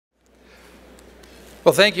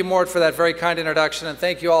Well, thank you, Mort, for that very kind introduction, and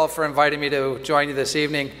thank you all for inviting me to join you this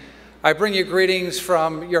evening. I bring you greetings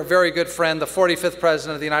from your very good friend, the 45th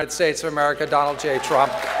President of the United States of America, Donald J.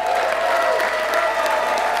 Trump.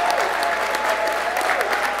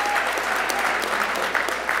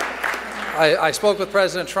 I spoke with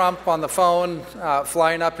President Trump on the phone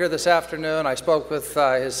flying up here this afternoon. I spoke with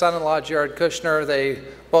his son-in-law, Jared Kushner. They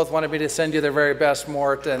both wanted me to send you their very best,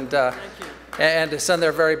 Mort, and to send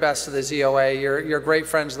their very best to the ZOA. You're great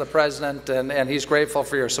friends of the President, and he's grateful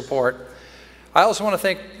for your support. I also want to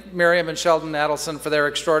thank Miriam and Sheldon Adelson for their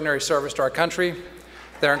extraordinary service to our country,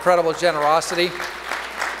 their incredible generosity,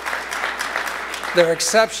 their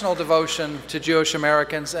exceptional devotion to Jewish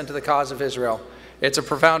Americans and to the cause of Israel. It's a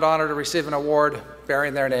profound honor to receive an award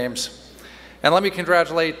bearing their names. And let me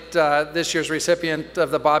congratulate this year's recipient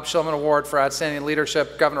of the Bob Shillman Award for Outstanding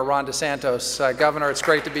Leadership, Governor Ron DeSantis. Governor, it's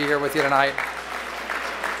great to be here with you tonight.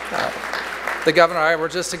 The Governor and I were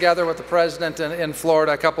just together with the President in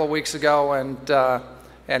Florida a couple of weeks ago,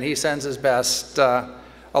 and he sends his best.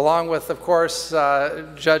 Along with, of course,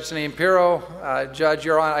 Judge Jeanine Pirro. Judge,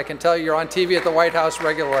 I can tell you're on TV at the White House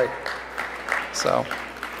regularly. So.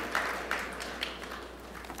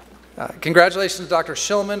 Congratulations to Dr.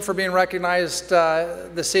 Shillman for being recognized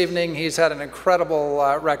this evening. He's had an incredible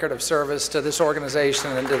record of service to this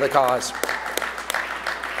organization and to the cause.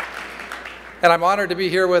 And I'm honored to be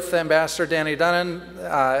here with Ambassador Danny Dunham.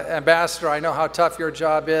 Ambassador, I know how tough your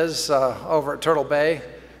job is over at Turtle Bay.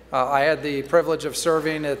 I had the privilege of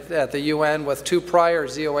serving at the UN with two prior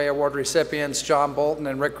ZOA Award recipients, John Bolton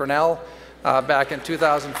and Rick Grinnell, back in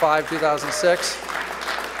 2005, 2006.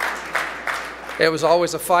 It was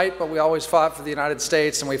always a fight, but we always fought for the United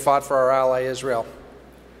States, and we fought for our ally Israel.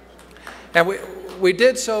 And we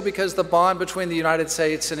did so because the bond between the United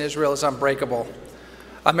States and Israel is unbreakable.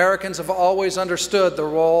 Americans have always understood the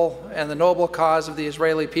role and the noble cause of the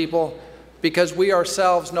Israeli people because we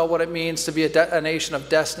ourselves know what it means to be a nation of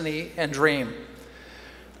destiny and dream.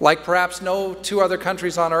 Like perhaps no two other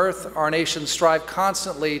countries on earth, our nations strive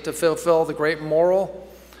constantly to fulfill the great moral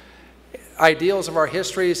ideals of our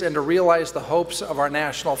histories and to realize the hopes of our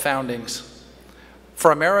national foundings.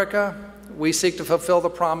 For America, we seek to fulfill the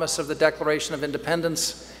promise of the Declaration of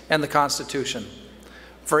Independence and the Constitution.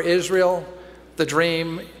 For Israel, the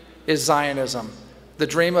dream is Zionism, the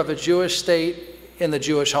dream of a Jewish state in the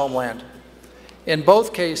Jewish homeland. In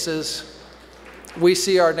both cases, we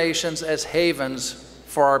see our nations as havens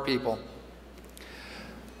for our people.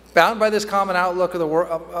 Bound by this common outlook of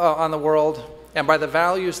on the world, and by the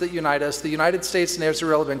values that unite us, the United States and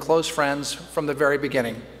Israel have been close friends from the very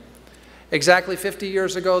beginning. Exactly 50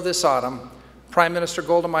 years ago this autumn, Prime Minister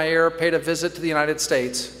Golda Meir paid a visit to the United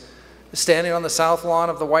States. Standing on the south lawn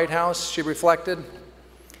of the White House, she reflected,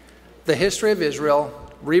 "The history of Israel,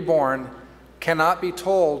 reborn, cannot be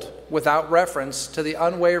told without reference to the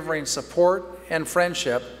unwavering support and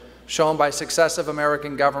friendship shown by successive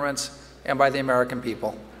American governments and by the American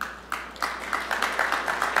people."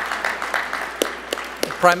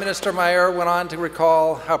 Prime Minister Meir went on to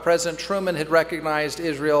recall how President Truman had recognized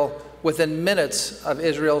Israel within minutes of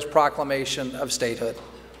Israel's proclamation of statehood.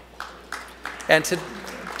 And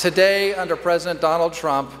today, under President Donald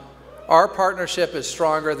Trump, our partnership is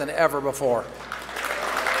stronger than ever before.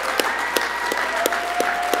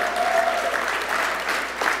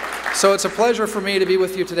 So it's a pleasure for me to be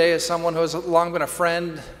with you today as someone who has long been a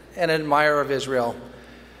friend and admirer of Israel.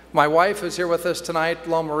 My wife, who's here with us tonight,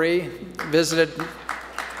 Lo Marie, visited.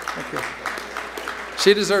 Thank you.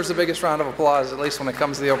 She deserves the biggest round of applause, at least when it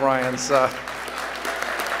comes to the O'Briens.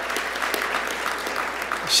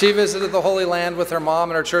 She visited the Holy Land with her mom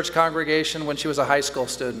and her church congregation when she was a high school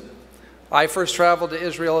student. I first traveled to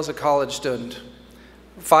Israel as a college student.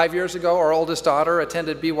 5 years ago, our oldest daughter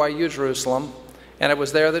attended BYU Jerusalem, and it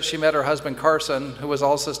was there that she met her husband Carson, who was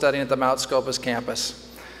also studying at the Mount Scopus campus.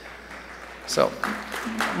 So,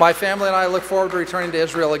 my family and I look forward to returning to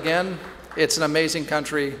Israel again. It's an amazing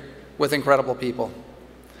country with incredible people.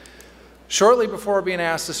 Shortly before being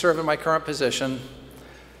asked to serve in my current position,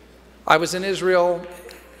 I was in Israel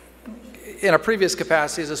in a previous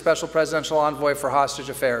capacity as a special presidential envoy for hostage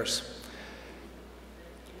affairs.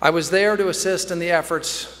 I was there to assist in the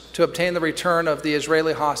efforts to obtain the return of the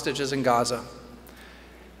Israeli hostages in Gaza.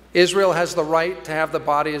 Israel has the right to have the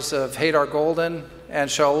bodies of Hadar Golden and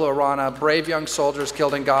Shaul Arana, brave young soldiers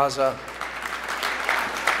killed in Gaza,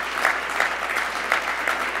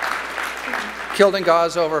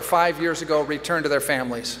 over 5 years ago, returned to their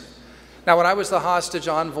families. Now, when I was the hostage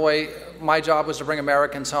envoy, my job was to bring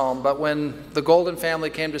Americans home. But when the Golden family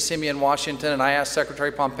came to see me in Washington and I asked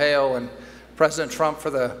Secretary Pompeo and President Trump for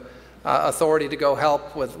the authority to go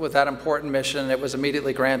help with that important mission. It was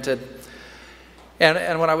immediately granted.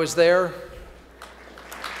 And when I was there,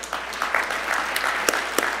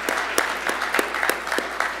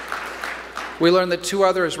 we learned that 2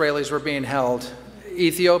 other Israelis were being held,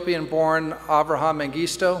 Ethiopian-born Avraham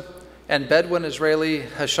Mengistu and Bedouin Israeli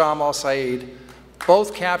Hisham al-Said,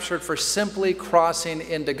 both captured for simply crossing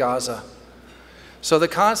into Gaza. So the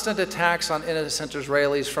constant attacks on innocent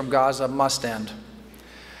Israelis from Gaza must end.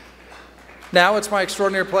 Now it's my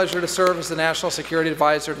extraordinary pleasure to serve as the National Security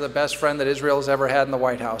Advisor to the best friend that Israel has ever had in the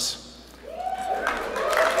White House.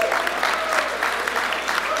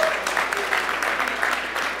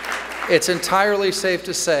 It's entirely safe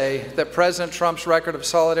to say that President Trump's record of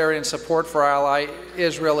solidarity and support for our ally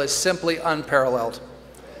Israel is simply unparalleled.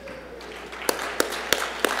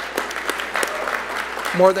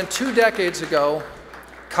 More than 2 decades ago,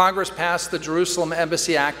 Congress passed the Jerusalem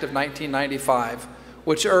Embassy Act of 1995,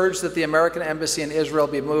 which urged that the American embassy in Israel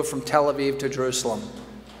be moved from Tel Aviv to Jerusalem.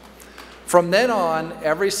 From then on,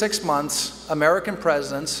 every 6 months, American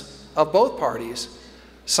presidents of both parties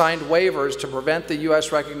signed waivers to prevent the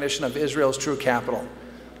U.S. recognition of Israel's true capital.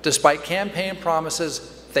 Despite campaign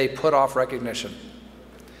promises, they put off recognition.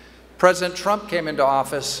 President Trump came into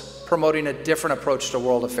office promoting a different approach to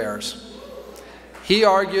world affairs. He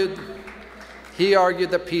argued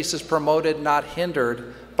that peace is promoted, not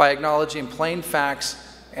hindered, by acknowledging plain facts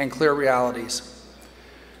and clear realities.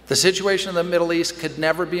 The situation in the Middle East could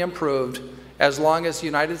never be improved as long as the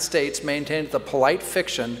United States maintained the polite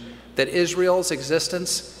fiction that Israel's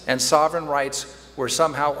existence and sovereign rights were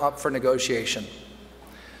somehow up for negotiation.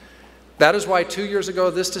 That is why 2 years ago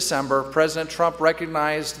this December, President Trump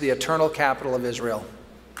recognized the eternal capital of Israel.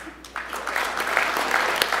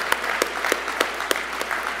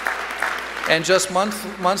 And just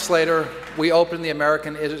months later, we opened the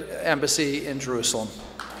American Embassy in Jerusalem.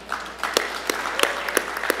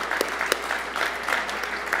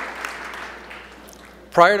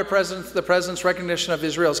 Prior to the President's recognition of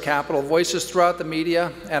Israel's capital, voices throughout the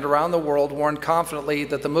media and around the world warned confidently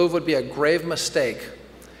that the move would be a grave mistake.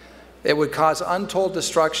 It would cause untold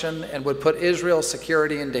destruction and would put Israel's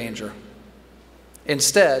security in danger.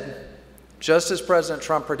 Instead, just as President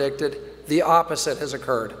Trump predicted, the opposite has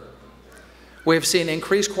occurred. We have seen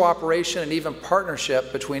increased cooperation and even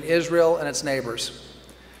partnership between Israel and its neighbors.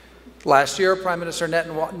 Last year, Prime Minister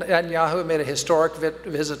Netanyahu made a historic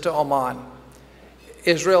visit to Oman.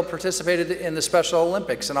 Israel participated in the Special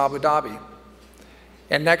Olympics in Abu Dhabi.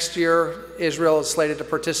 And next year, Israel is slated to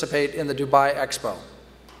participate in the Dubai Expo.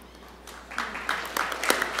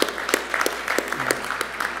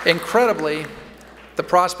 Incredibly, the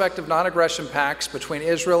prospect of non-aggression pacts between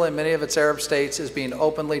Israel and many of its Arab states is being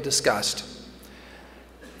openly discussed.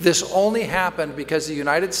 This only happened because the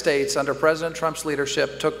United States, under President Trump's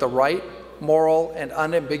leadership, took the right, moral, and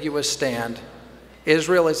unambiguous stand.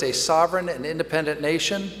 Israel is a sovereign and independent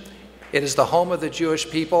nation. It is the home of the Jewish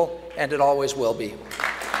people, and it always will be.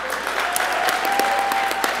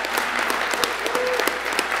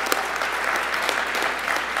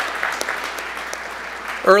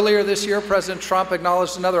 Earlier this year, President Trump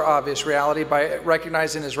acknowledged another obvious reality by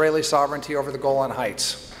recognizing Israeli sovereignty over the Golan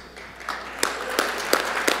Heights.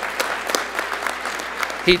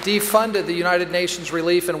 He defunded the United Nations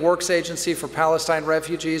Relief and Works Agency for Palestine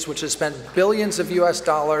Refugees, which has spent billions of US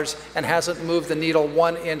dollars and hasn't moved the needle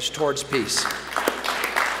 1 inch towards peace.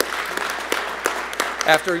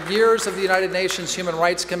 After years of the United Nations Human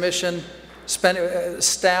Rights Commission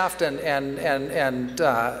staffed and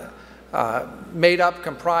made up,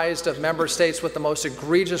 comprised of member states with the most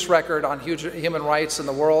egregious record on human rights in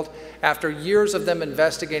the world, after years of them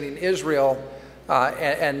investigating Israel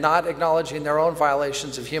and not acknowledging their own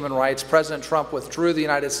violations of human rights, President Trump withdrew the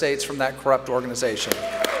United States from that corrupt organization.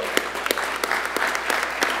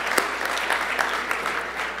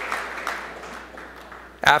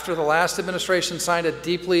 After the last administration signed a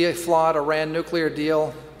deeply flawed Iran nuclear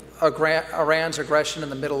deal, Iran's aggression in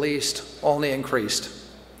the Middle East only increased.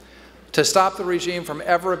 To stop the regime from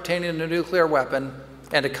ever obtaining a nuclear weapon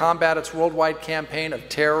and to combat its worldwide campaign of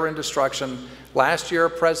terror and destruction, last year,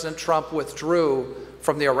 President Trump withdrew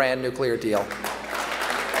from the Iran nuclear deal.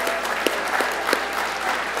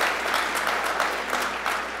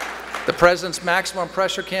 The President's maximum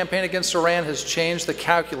pressure campaign against Iran has changed the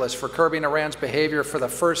calculus for curbing Iran's behavior for the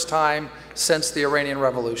first time since the Iranian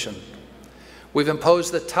Revolution. We've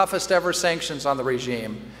imposed the toughest ever sanctions on the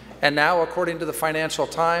regime, and now, according to the Financial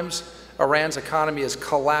Times, Iran's economy is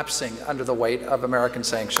collapsing under the weight of American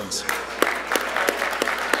sanctions.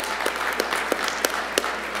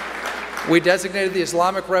 We designated the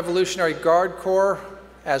Islamic Revolutionary Guard Corps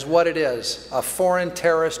as what it is, a foreign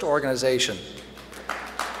terrorist organization.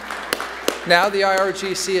 Now the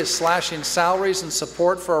IRGC is slashing salaries and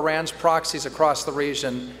support for Iran's proxies across the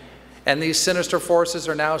region, and these sinister forces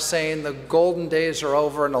are now saying the golden days are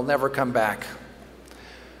over and they'll never come back.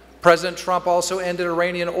 President Trump also ended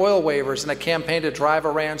Iranian oil waivers in a campaign to drive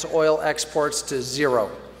Iran's oil exports to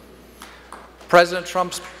zero. President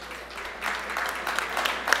Trump's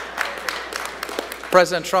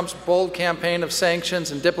bold campaign of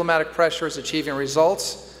sanctions and diplomatic pressure is achieving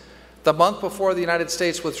results. The month before the United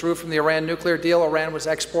States withdrew from the Iran nuclear deal, Iran was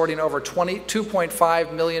exporting over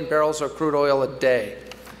 2.5 million barrels of crude oil a day.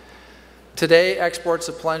 Today, exports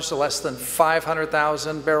have plunged to less than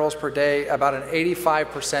 500,000 barrels per day, about an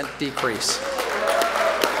 85% decrease.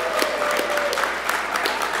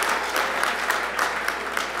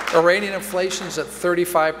 Iranian inflation is at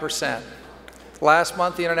 35%. Last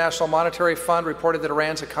month, the International Monetary Fund reported that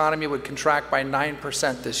Iran's economy would contract by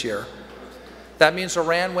 9% this year. That means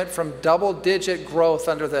Iran went from double-digit growth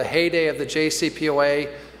under the heyday of the JCPOA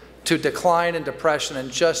to decline and depression in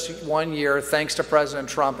just 1 year, thanks to President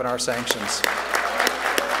Trump and our sanctions.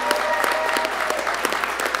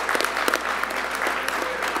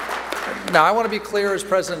 Now, I want to be clear, as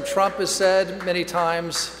President Trump has said many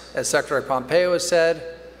times, as Secretary Pompeo has said,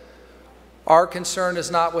 our concern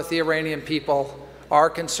is not with the Iranian people. Our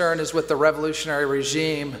concern is with the revolutionary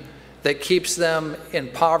regime that keeps them in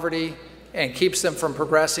poverty and keeps them from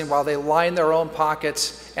progressing while they line their own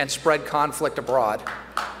pockets and spread conflict abroad.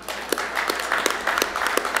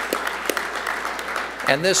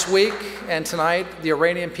 And this week and tonight, the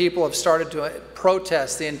Iranian people have started to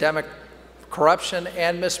protest the endemic corruption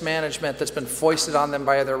and mismanagement that's been foisted on them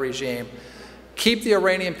by their regime. Keep the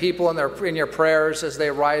Iranian people in your prayers as they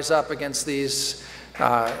rise up against these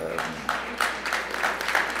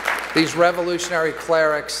revolutionary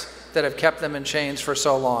clerics that have kept them in chains for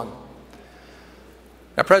so long.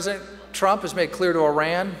 Now, President Trump has made clear to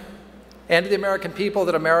Iran and to the American people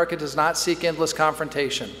that America does not seek endless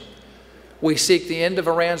confrontation. We seek the end of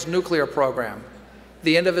Iran's nuclear program,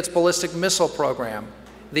 the end of its ballistic missile program,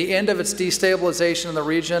 the end of its destabilization in the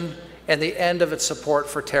region, and the end of its support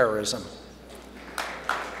for terrorism.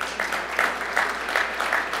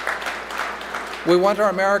 We want our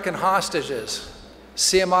American hostages,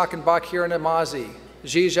 Siamak and Bakir Namazi,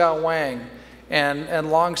 Zhizhao Wang, and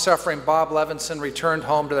long-suffering Bob Levinson returned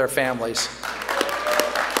home to their families.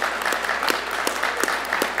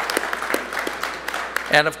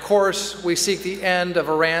 And of course, we seek the end of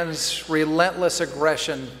Iran's relentless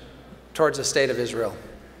aggression towards the State of Israel.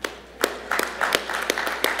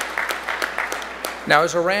 Now,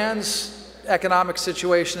 as Iran's economic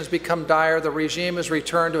situation has become dire, the regime has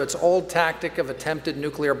returned to its old tactic of attempted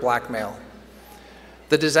nuclear blackmail.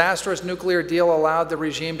 The disastrous nuclear deal allowed the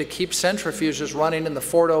regime to keep centrifuges running in the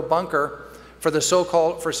Fordo bunker for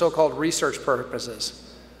so-called research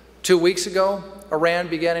purposes. 2 weeks ago, Iran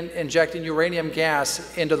began injecting uranium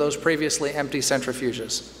gas into those previously empty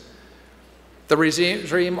centrifuges. The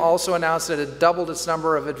regime also announced that it had doubled its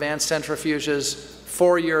number of advanced centrifuges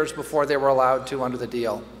 4 years before they were allowed to under the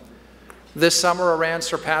deal. This summer, Iran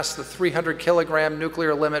surpassed the 300-kilogram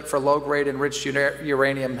nuclear limit for low-grade enriched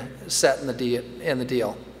uranium set in the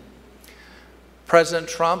deal. President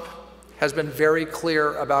Trump has been very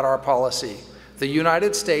clear about our policy. The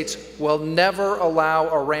United States will never allow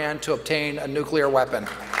Iran to obtain a nuclear weapon.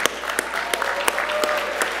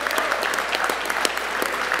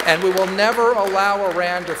 And we will never allow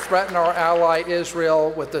Iran to threaten our ally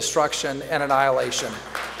Israel with destruction and annihilation.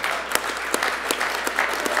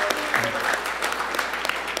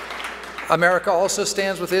 America also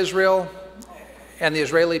stands with Israel and the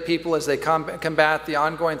Israeli people as they combat the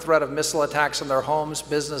ongoing threat of missile attacks on their homes,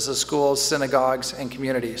 businesses, schools, synagogues, and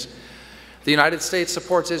communities. The United States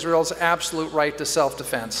supports Israel's absolute right to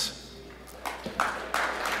self-defense.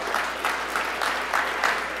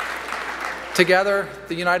 Together,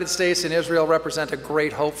 the United States and Israel represent a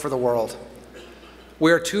great hope for the world.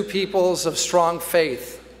 We are two peoples of strong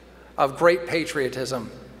faith, of great patriotism,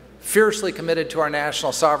 fiercely committed to our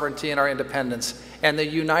national sovereignty and our independence, and the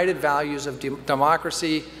united values of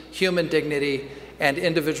democracy, human dignity, and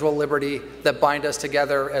individual liberty that bind us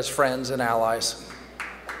together as friends and allies.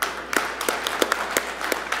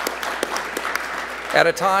 At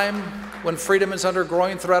a time when freedom is under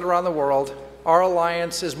growing threat around the world, our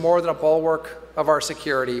alliance is more than a bulwark of our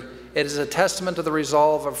security. It is a testament to the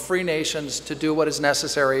resolve of free nations to do what is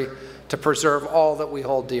necessary to preserve all that we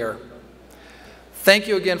hold dear. Thank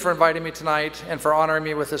you again for inviting me tonight and for honoring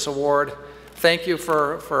me with this award. Thank you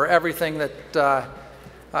for everything that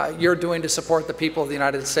you're doing to support the people of the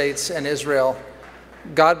United States and Israel.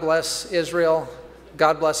 God bless Israel.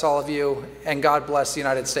 God bless all of you, and God bless the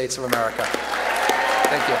United States of America.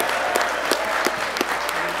 Thank you.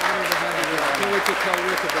 I can't wait to tell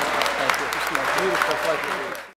Rick about that. Thank you. Beautiful.